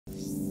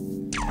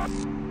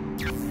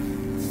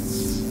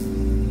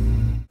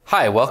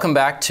Hi, welcome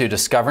back to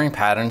Discovering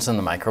Patterns in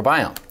the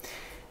Microbiome.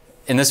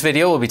 In this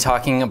video, we'll be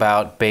talking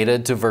about beta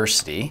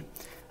diversity.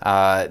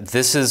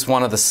 This is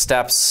one of the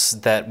steps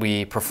that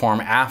we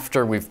perform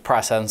after we've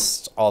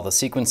processed all the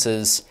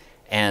sequences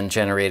and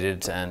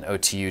generated an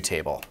OTU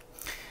table.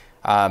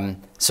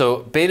 So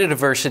beta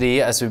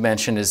diversity, as we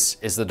mentioned, is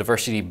the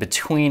diversity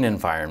between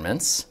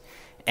environments.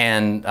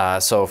 And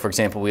so, for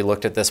example, we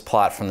looked at this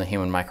plot from the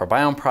Human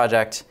Microbiome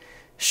Project,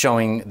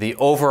 showing the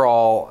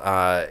overall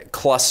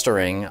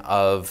clustering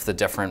of the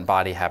different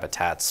body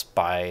habitats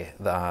by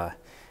their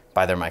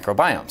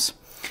microbiomes.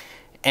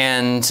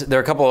 And there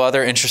are a couple of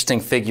other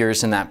interesting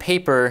figures in that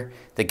paper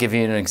that give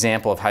you an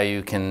example of how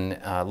you can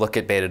look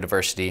at beta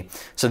diversity.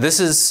 So this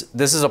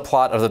is a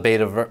plot of the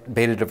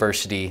beta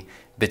diversity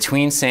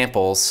between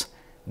samples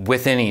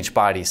within each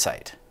body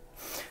site.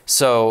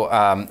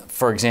 So,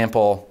 for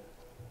example,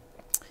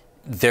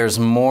 there's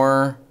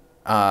more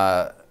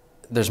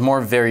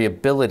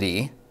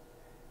variability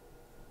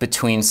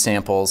between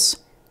samples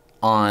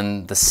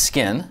on the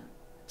skin.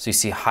 So you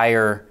see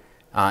higher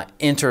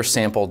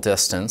intersample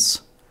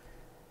distance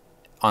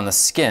on the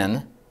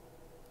skin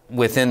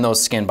within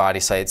those skin body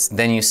sites.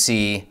 Then you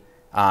see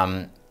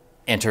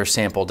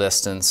intersample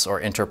distance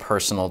or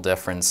interpersonal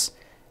difference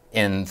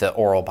in the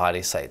oral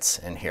body sites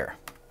in here.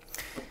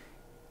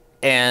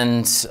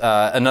 And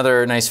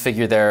another nice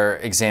figure there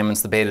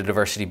examines the beta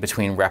diversity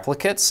between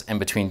replicates and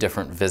between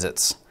different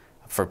visits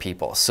for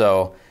people.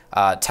 So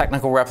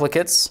technical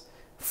replicates,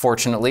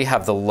 fortunately,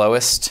 have the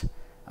lowest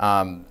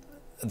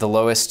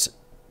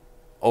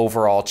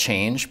overall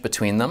change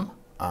between them,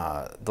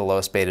 the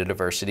lowest beta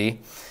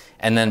diversity.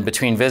 And then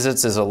between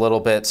visits is a little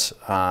bit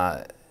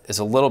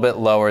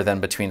lower than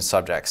between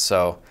subjects.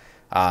 So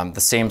the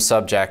same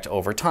subject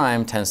over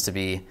time tends to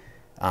be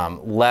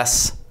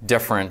less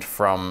different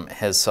from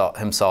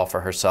himself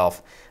or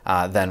herself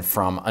than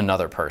from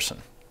another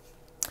person.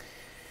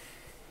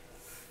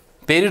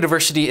 Beta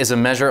diversity is a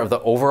measure of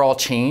the overall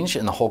change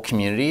in the whole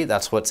community.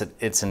 That's what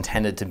it's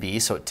intended to be.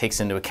 So it takes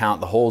into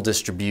account the whole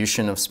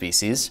distribution of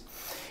species,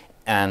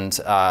 and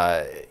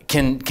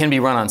can be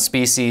run on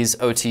species,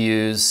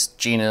 OTUs,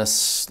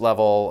 genus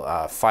level,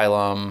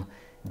 phylum,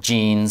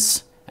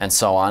 genes, and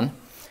so on.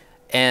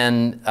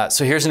 And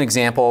so here's an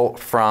example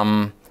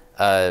from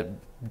a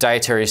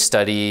dietary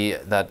study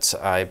that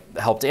I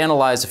helped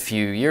analyze a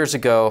few years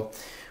ago,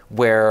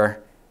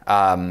 where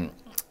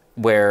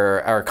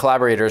our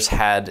collaborators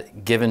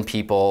had given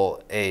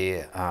people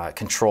a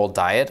controlled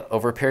diet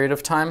over a period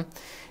of time.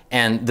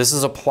 And this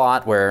is a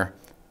plot where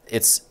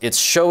it's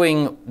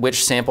showing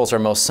which samples are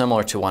most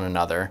similar to one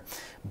another,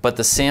 but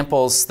the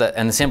samples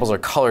are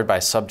colored by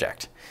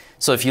subject.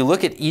 So if you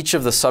look at each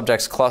of the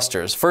subject's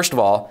clusters, first of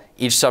all,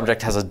 each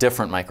subject has a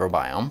different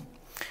microbiome,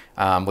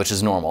 which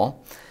is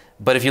normal.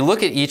 But if you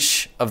look at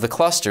each of the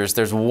clusters,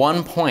 there's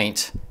one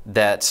point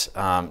that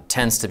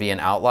tends to be an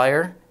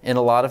outlier in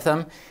a lot of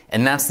them,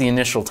 and that's the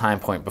initial time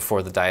point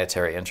before the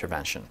dietary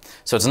intervention.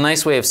 So it's a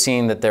nice way of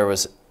seeing that there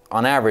was,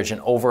 on average,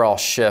 an overall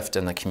shift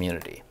in the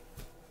community.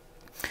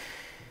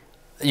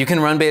 You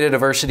can run beta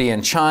diversity in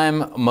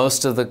QIIME.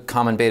 Most of the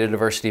common beta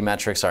diversity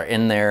metrics are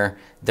in there.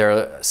 There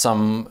are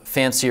some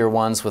fancier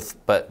ones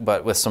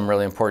but with some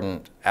really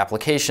important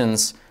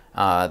applications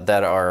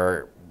that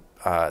are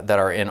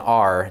in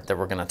R that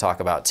we're going to talk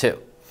about too.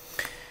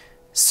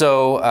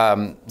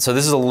 So, so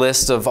this is a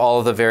list of all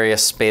of the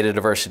various beta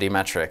diversity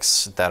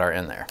metrics that are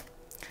in there.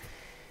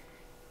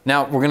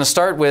 Now we're going to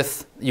start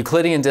with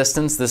Euclidean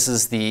distance. This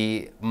is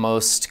the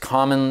most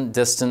common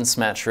distance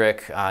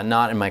metric,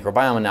 not in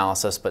microbiome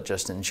analysis, but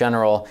just in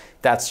general.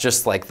 That's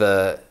just like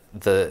the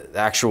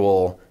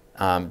actual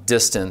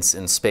distance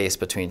in space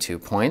between 2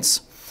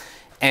 points.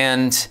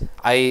 And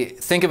I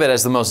think of it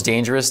as the most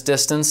dangerous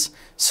distance.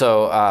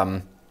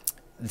 So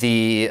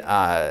the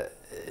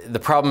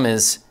problem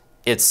is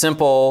it's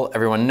simple,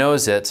 everyone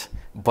knows it,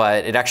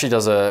 but it actually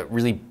does a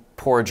really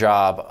poor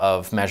job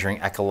of measuring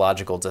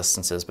ecological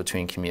distances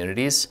between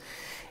communities.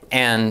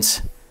 And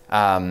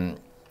I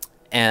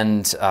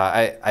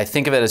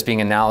think of it as being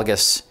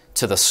analogous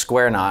to the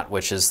square knot,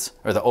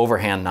 or the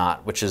overhand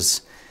knot, which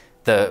is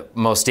the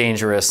most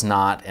dangerous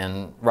knot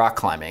in rock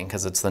climbing,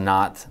 because it's the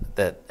knot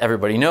that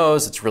everybody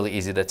knows, it's really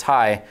easy to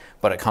tie,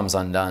 but it comes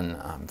undone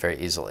very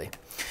easily.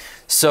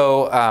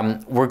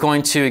 So we're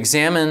going to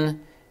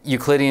examine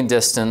Euclidean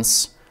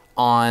distance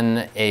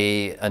on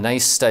a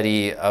nice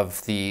study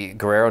of the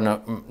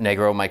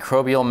Guerrero-Negro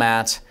microbial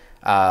mat.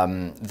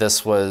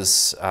 This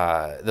was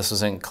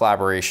in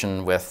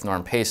collaboration with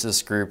Norm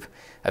Pace's group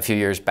a few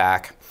years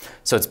back.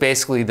 So it's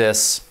basically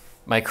this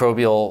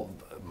microbial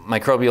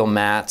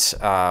mat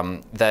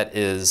that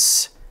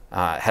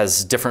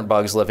has different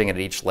bugs living at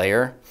each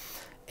layer,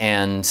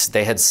 and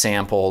they had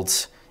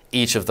sampled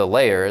each of the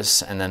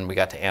layers, and then we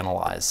got to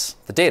analyze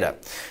the data.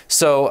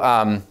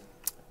 So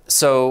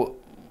so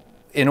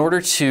in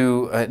order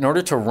to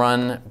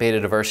run beta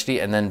diversity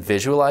and then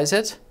visualize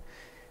it,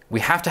 we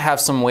have to have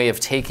some way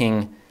of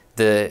taking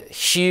the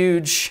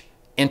huge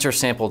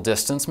intersample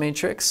distance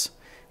matrix,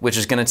 which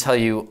is going to tell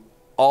you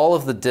all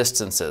of the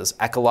distances,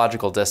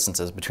 ecological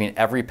distances between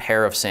every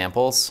pair of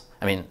samples,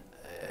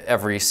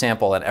 every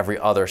sample and every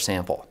other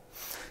sample.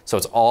 So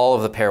it's all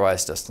of the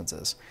pairwise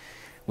distances.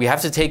 We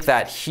have to take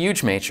that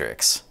huge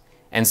matrix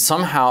and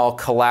somehow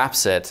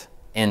collapse it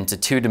into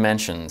 2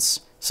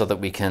 dimensions so that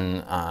we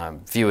can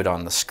view it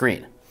on the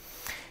screen.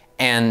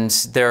 And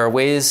there are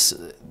ways,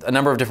 a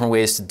number of different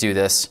ways to do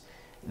this.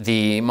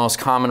 The most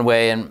common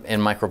way in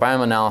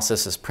microbiome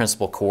analysis is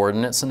principal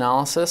coordinates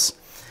analysis.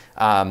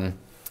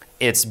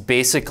 It's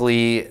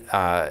basically,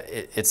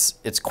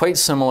 it's quite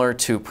similar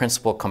to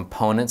principal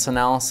components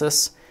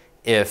analysis,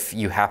 if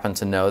you happen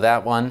to know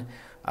that one.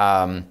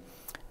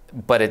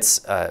 But it's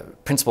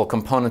principal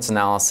components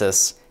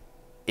analysis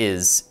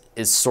is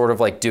sort of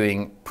like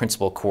doing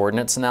principal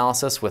coordinates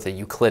analysis with a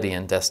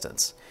Euclidean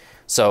distance.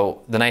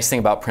 So the nice thing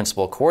about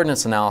principal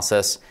coordinates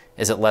analysis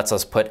is it lets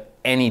us put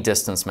any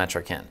distance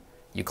metric in.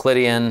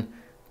 Euclidean,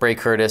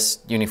 Bray-Curtis,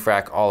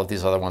 Unifrac, all of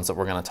these other ones that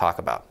we're going to talk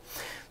about.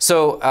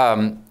 So,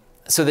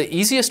 so the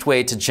easiest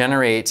way to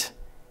generate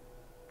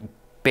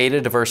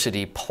beta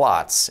diversity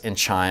plots in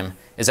QIIME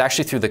is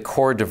actually through the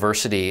core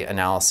diversity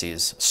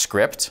analyses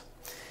script.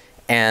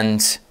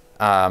 And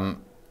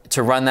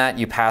to run that,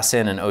 you pass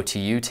in an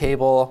OTU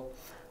table,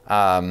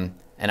 an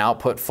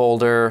output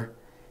folder.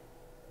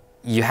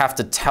 You have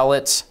to tell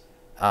it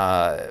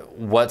at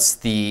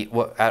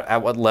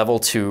what level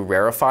to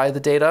rarefy the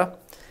data.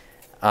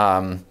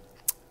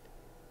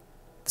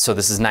 So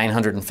this is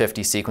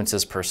 950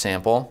 sequences per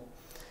sample.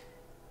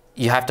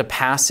 You have to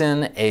pass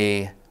in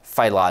a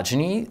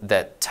phylogeny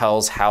that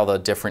tells how the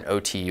different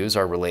OTUs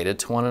are related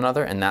to one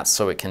another, and that's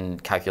so it can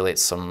calculate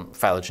some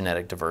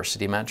phylogenetic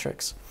diversity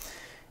metrics.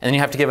 And then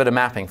you have to give it a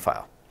mapping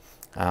file.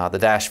 The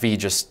 -v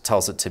just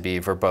tells it to be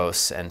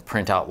verbose and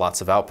print out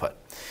lots of output.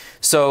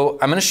 So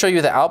I'm going to show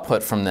you the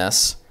output from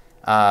this.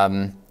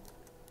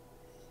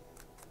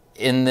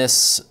 In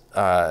this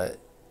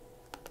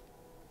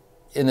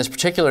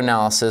particular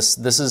analysis,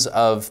 this is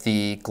of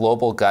the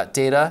global gut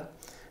data.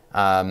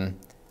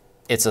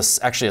 It's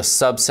actually a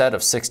subset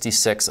of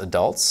 66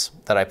 adults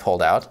that I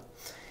pulled out.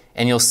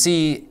 And you'll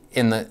see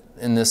in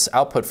this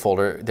output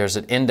folder, there's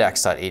an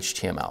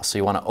index.html. So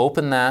you want to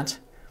open that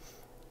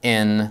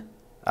in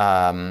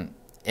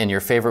your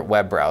favorite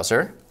web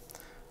browser.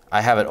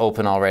 I have it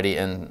open already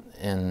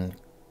in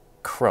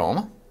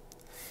Chrome.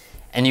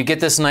 And you get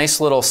this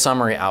nice little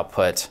summary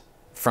output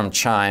from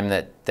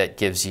QIIME that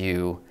gives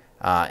you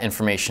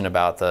information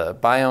about the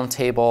biome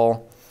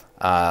table.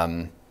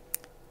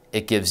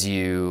 It gives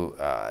you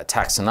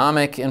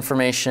taxonomic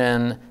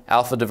information,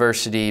 alpha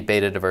diversity,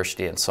 beta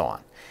diversity, and so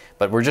on.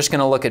 But we're just going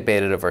to look at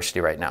beta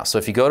diversity right now. So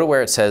if you go to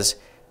where it says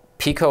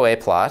PICO-A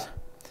plot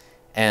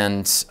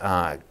and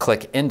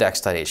click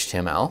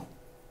index.html,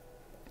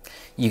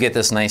 you get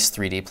this nice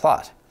 3D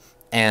plot.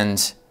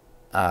 And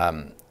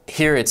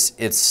here it's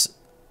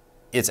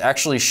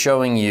actually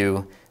showing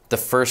you the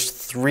first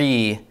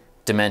 3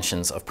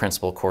 dimensions of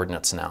principal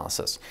coordinates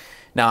analysis.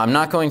 Now, I'm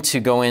not going to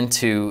go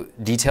into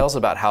details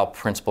about how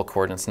principal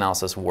coordinates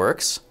analysis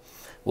works.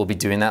 We'll be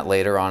doing that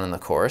later on in the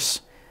course.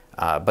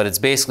 But it's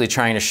basically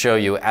trying to show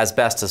you, as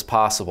best as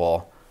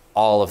possible,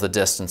 all of the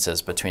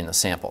distances between the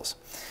samples.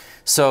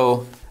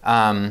 So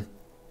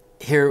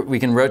here we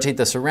can rotate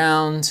this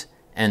around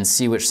and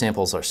see which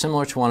samples are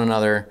similar to one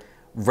another.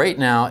 Right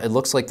now, it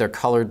looks like they're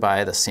colored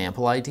by the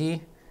sample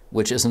ID,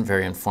 which isn't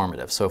very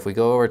informative. So if we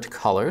go over to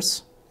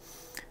colors,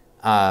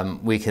 oh,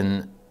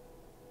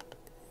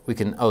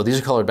 these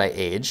are colored by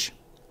age.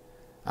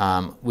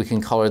 We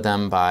can color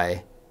them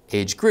by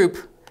age group,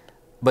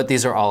 but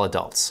these are all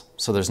adults,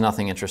 so there's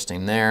nothing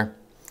interesting there.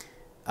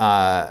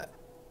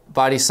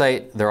 Body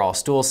site, they're all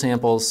stool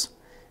samples.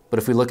 But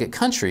if we look at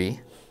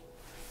country,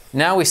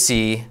 now we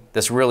see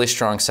this really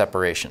strong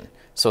separation.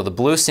 So the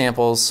blue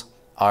samples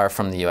are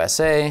from the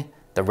USA,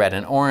 the red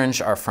and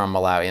orange are from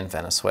Malawi and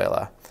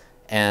Venezuela.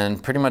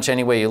 And pretty much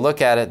any way you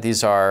look at it,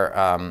 these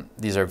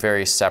are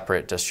very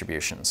separate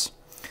distributions.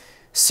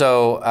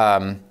 So,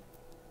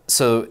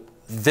 so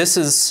this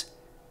is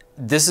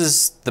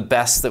the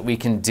best that we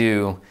can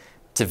do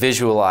to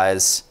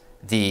visualize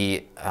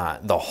the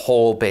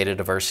whole beta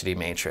diversity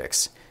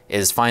matrix,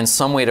 is find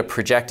some way to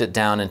project it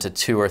down into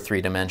 2 or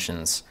 3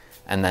 dimensions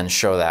and then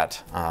show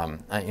that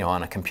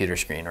on a computer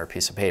screen or a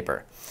piece of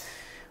paper.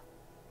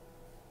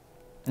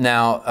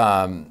 Now,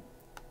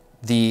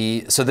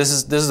 so this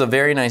is a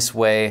very nice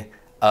way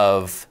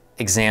of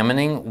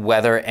examining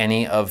whether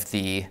any of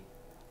the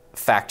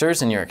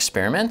factors in your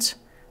experiment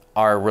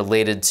are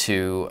related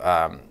to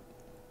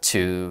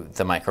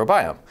the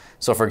microbiome.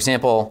 So for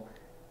example,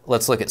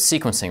 let's look at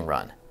sequencing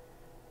run.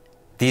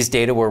 These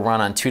data were run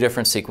on 2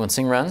 different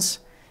sequencing runs.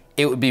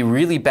 It would be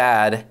really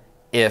bad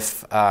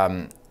if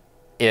the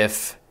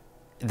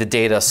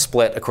data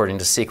split according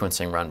to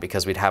sequencing run,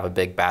 because we'd have a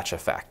big batch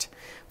effect.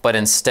 But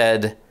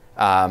instead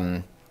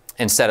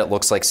it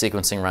looks like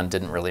sequencing run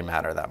didn't really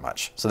matter that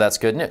much. So that's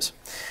good news.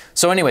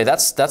 So anyway,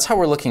 that's how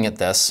we're looking at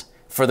this.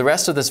 For the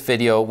rest of this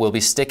video, we'll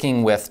be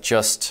sticking with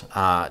just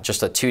a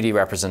 2D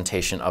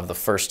representation of the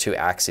first 2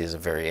 axes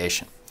of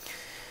variation.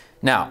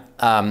 Now,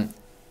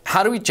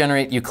 how do we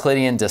generate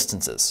Euclidean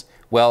distances?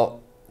 Well,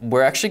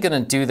 we're actually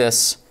going to do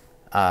this.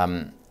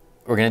 We're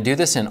going to do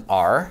this in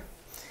R,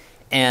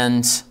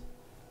 and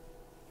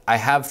I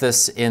have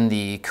this in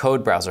the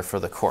code browser for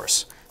the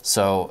course.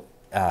 So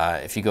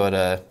if you go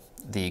to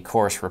the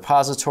course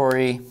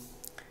repository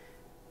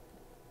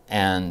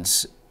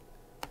and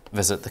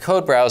visit the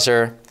code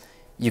browser,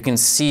 you can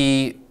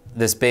see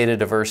this beta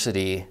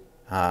diversity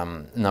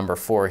number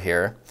 4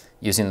 here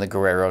using the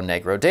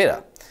Guerrero-Negro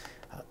data.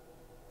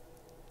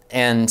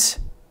 And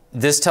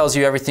this tells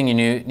you everything you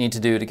need to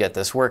do to get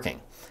this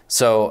working.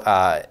 So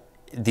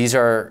these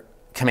are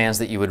commands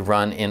that you would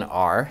run in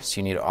R, so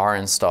you need R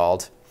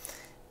installed.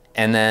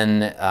 And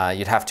then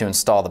you'd have to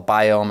install the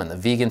biome and the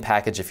vegan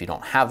package if you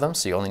don't have them,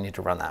 so you only need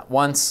to run that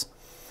once.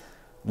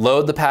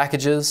 Load the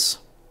packages.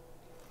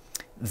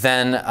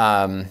 Then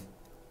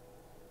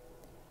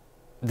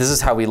this is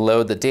how we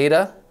load the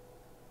data.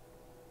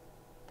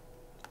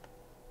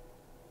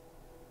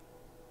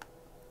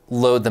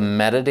 Load the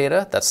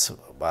metadata, that's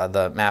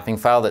the mapping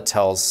file that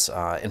tells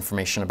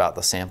information about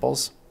the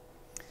samples.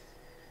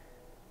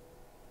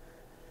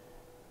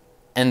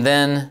 And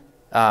then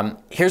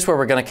here's where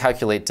we're going to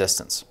calculate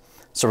distance.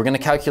 So we're going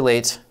to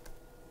calculate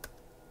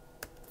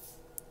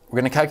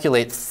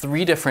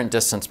 3 different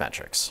distance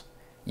metrics: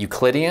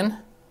 Euclidean,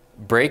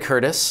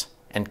 Bray-Curtis,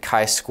 and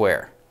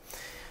chi-square.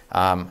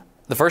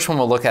 The first one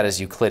we'll look at is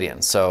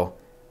Euclidean. So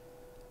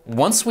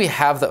once we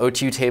have the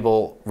OTU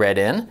table read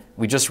in,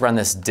 we just run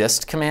this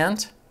dist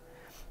command,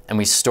 and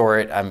we store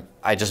it.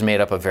 I just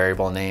made up a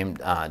variable named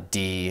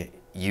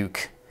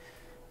d_euc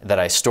that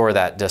I store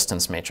that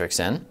distance matrix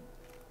in.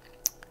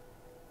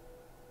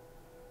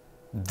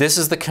 This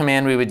is the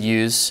command we would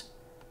use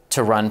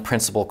to run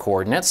principal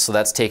coordinates. So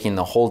that's taking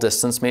the whole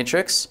distance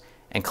matrix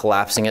and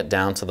collapsing it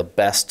down to the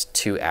best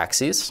 2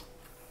 axes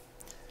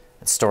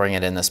and storing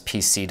it in this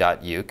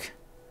pc.euc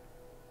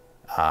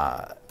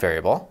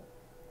variable.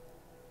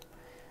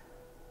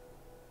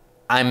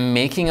 I'm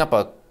making up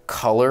a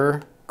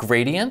color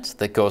gradient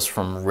that goes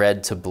from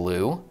red to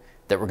blue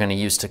that we're going to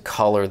use to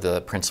color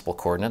the principal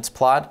coordinates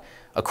plot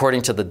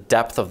according to the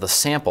depth of the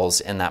samples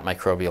in that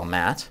microbial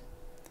mat.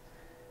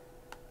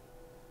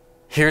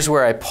 Here's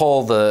where I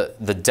pull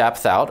the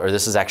depth out, or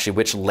this is actually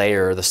which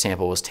layer the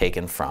sample was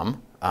taken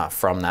from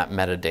that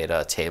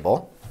metadata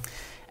table.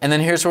 And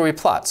then here's where we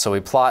plot. So we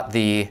plot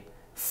the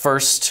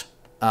first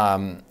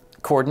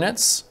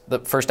coordinates, the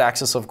first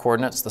axis of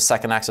coordinates, the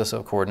second axis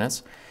of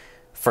coordinates.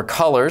 For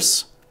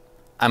colors,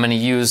 I'm going to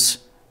use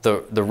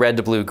the red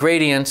to blue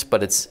gradient,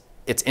 but it's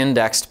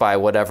indexed by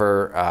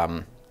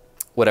whatever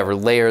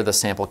layer the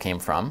sample came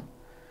from.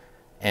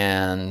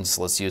 And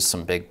so let's use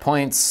some big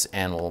points,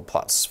 and we'll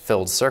plot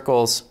filled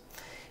circles.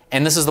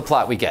 And this is the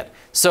plot we get.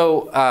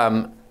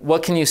 So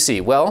what can you see?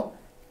 Well,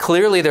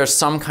 clearly there's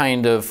some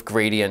kind of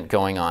gradient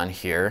going on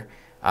here,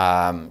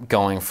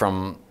 going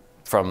from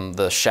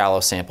the shallow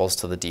samples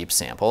to the deep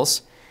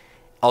samples.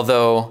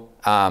 Although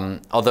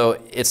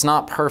it's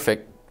not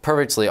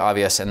perfectly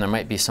obvious, and there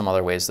might be some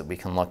other ways that we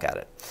can look at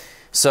it.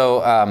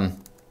 So,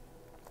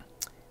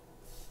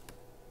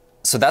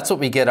 so that's what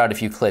we get out of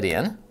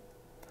Euclidean.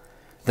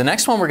 The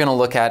next one we're going to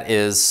look at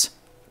is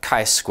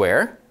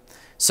chi-square.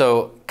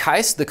 So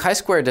the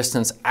chi-square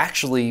distance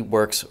actually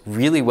works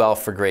really well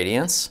for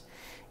gradients,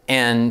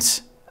 and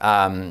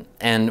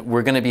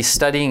we're going to be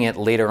studying it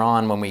later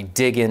on when we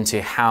dig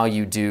into how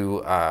you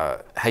do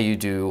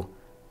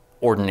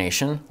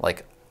ordination,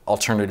 like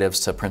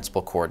alternatives to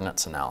principal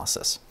coordinates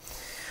analysis.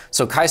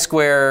 So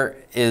chi-square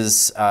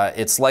is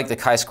it's like the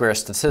chi-square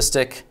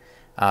statistic.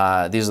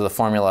 These are the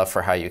formula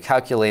for how you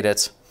calculate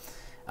it.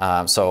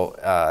 So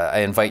I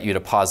invite you to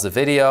pause the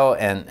video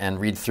and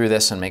read through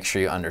this and make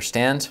sure you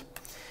understand.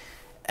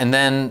 And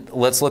then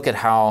let's look at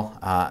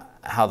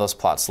how those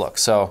plots look.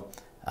 So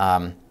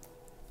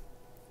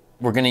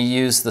we're going to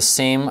use the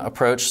same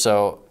approach.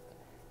 So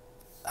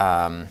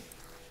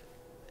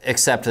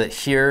except that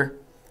here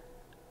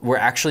we're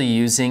actually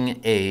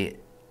using a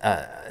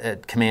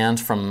command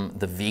from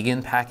the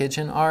vegan package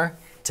in R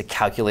to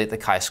calculate the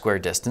chi-square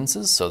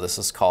distances. So this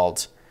is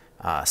called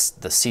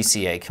the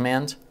CCA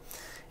command.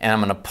 And I'm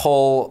going to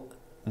pull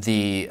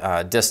the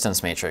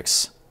distance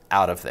matrix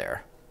out of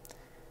there.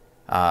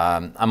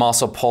 I'm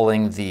also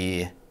pulling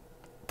the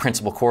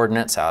principal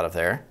coordinates out of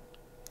there.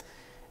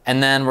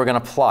 And then we're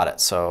going to plot it.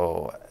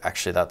 So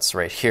actually that's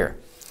right here.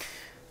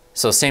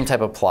 So same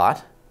type of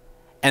plot.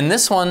 And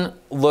this one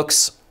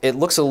looks a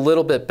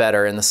little bit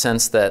better in the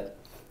sense that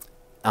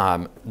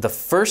the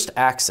first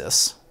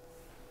axis,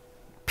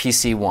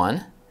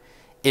 PC1,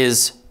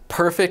 is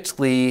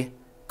perfectly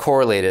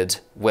correlated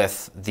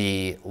with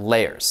the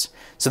layers.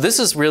 So this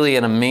is really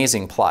an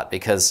amazing plot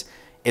because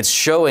it's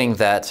showing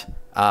that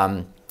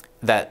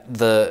that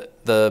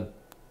the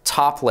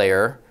top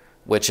layer,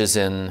 which is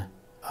in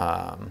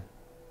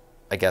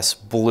I guess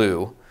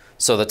blue,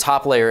 so the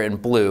top layer in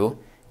blue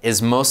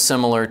is most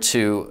similar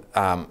to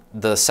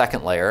the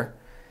second layer,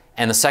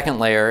 and the second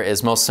layer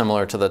is most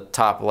similar to the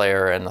top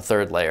layer and the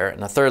third layer,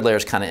 and the third layer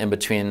is kind of in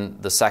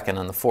between the second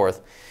and the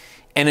fourth,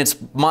 and it's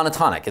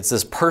monotonic. It's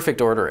this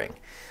perfect ordering.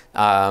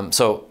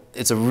 So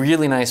it's a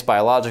really nice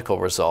biological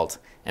result,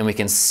 and we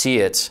can see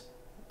it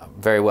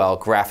very well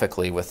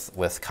graphically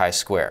with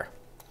chi-square.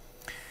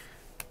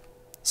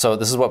 So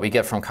this is what we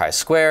get from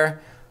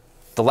chi-square.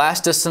 The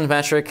last distance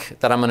metric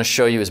that I'm going to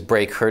show you is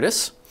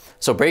Bray-Curtis.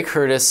 So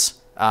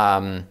Bray-Curtis,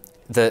 the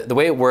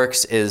way it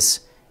works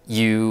is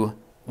you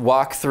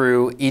walk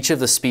through each of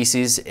the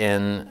species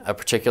in a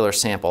particular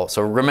sample.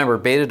 So remember,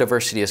 beta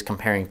diversity is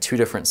comparing two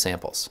different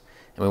samples,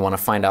 and we want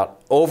to find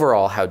out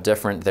overall how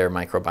different their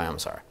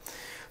microbiomes are.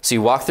 So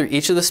you walk through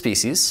each of the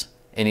species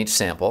in each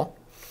sample,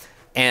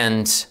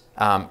 and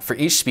for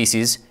each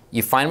species,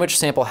 you find which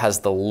sample has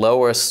the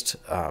lowest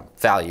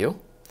value,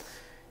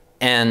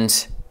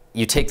 and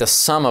you take the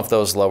sum of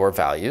those lower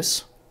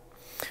values.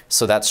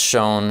 So that's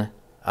shown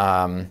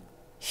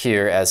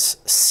here as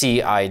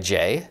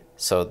Cij,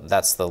 so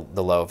that's the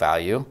low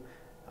value.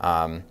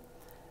 And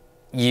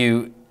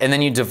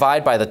then you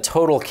divide by the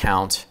total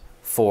count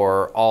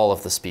for all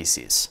of the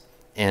species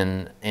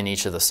in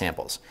each of the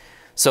samples.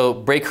 So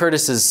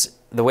Bray-Curtis is,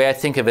 the way I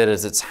think of it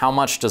is it's how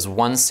much does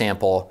one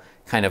sample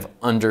kind of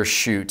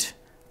undershoot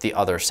the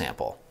other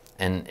sample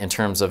in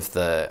terms of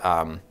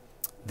the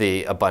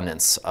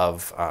abundance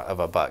of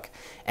a bug.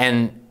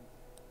 And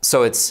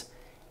so it's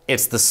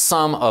the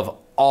sum of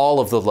all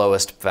of the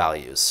lowest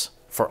values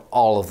for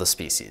all of the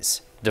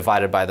species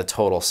divided by the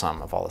total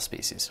sum of all the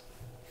species.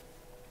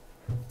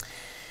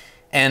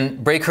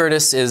 And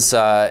Bray-Curtis is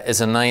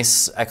a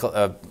nice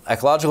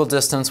ecological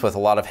distance with a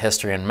lot of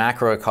history and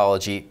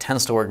macroecology. It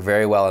tends to work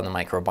very well in the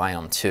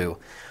microbiome too.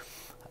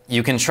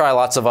 You can try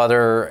lots of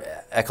other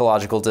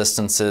ecological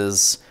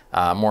distances,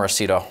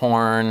 Morosita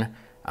Horn,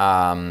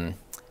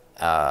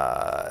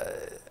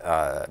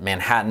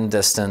 Manhattan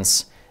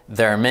distance.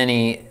 There are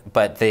many,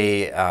 but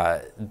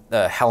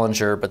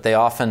Hellinger, but they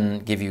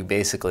often give you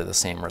basically the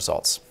same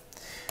results.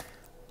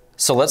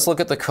 So let's look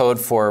at the code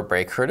for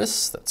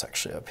Bray-Curtis. That's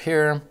actually up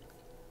here.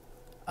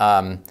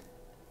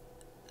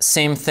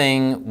 Same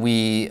thing,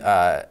 we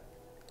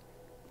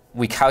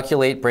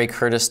calculate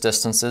Bray-Curtis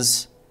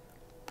distances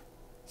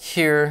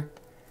here.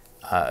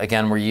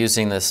 Again, we're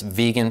using this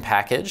vegan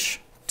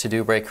package to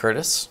do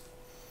Bray-Curtis.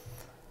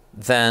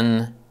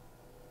 Then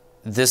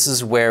this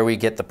is where we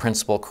get the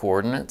principal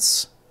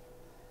coordinates.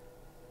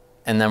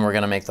 And then we're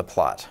going to make the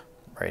plot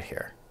right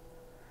here.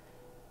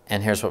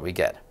 And here's what we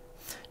get.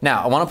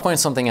 Now, I want to point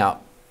something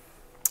out.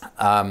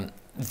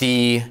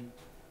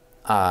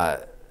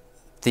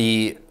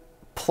 The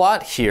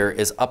plot here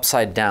is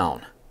upside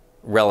down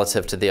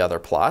relative to the other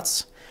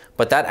plots,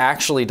 but that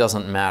actually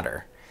doesn't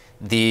matter.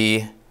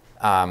 The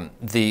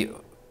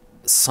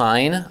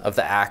sign of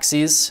the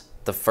axes,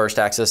 the first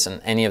axis and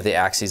any of the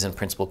axes in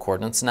principal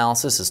coordinates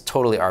analysis, is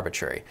totally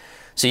arbitrary.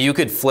 So you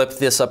could flip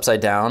this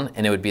upside down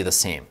and it would be the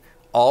same.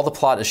 All the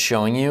plot is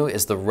showing you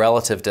is the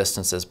relative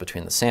distances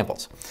between the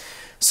samples.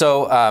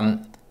 So,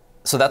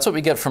 so that's what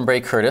we get from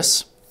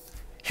Bray-Curtis.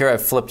 Here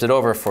I've flipped it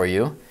over for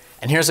you.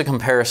 And here's a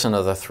comparison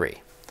of the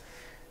three.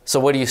 So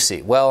what do you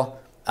see? Well,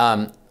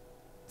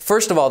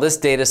 first of all, this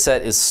data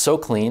set is so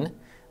clean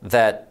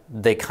that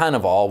they kind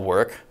of all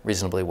work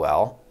reasonably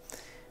well.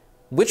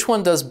 Which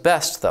one does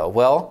best though?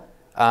 Well,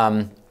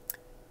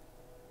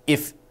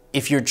 if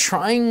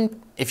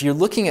you're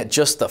looking at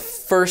just the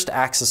first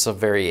axis of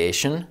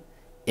variation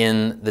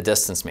in the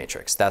distance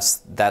matrix,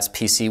 that's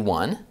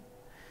PC1,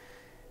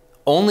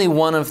 only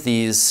one of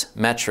these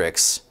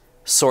metrics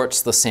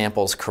sorts the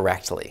samples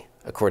correctly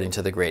according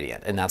to the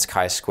gradient, and that's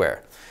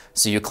chi-square.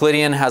 So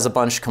Euclidean has a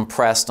bunch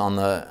compressed on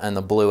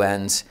the blue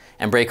end,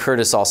 and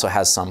Bray-Curtis also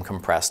has some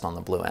compressed on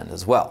the blue end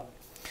as well.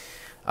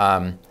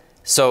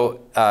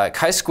 So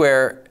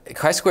chi-square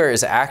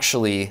is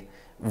actually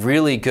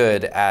really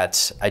good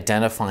at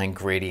identifying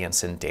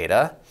gradients in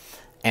data,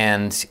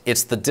 and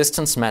it's the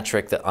distance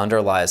metric that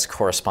underlies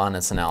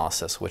correspondence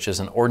analysis, which is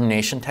an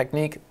ordination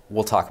technique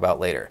we'll talk about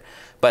later.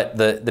 But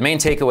the main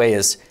takeaway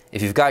is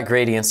if you've got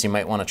gradients, you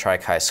might want to try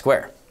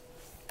chi-square.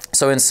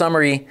 So in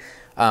summary,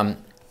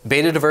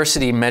 beta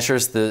diversity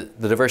measures the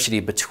diversity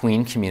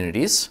between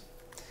communities.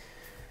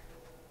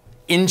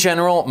 In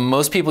general,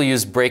 most people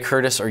use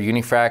Bray-Curtis or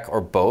Unifrac or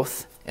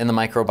both in the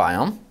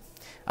microbiome.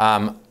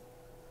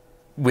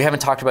 We haven't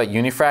talked about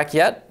Unifrac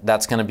yet.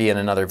 That's going to be in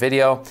another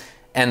video.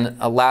 And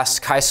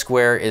last,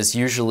 chi-square is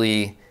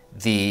usually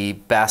the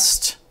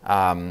best,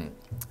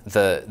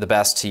 the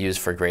best to use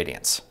for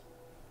gradients.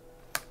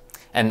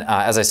 And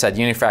as I said,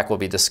 Unifrac will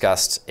be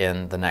discussed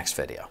in the next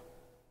video.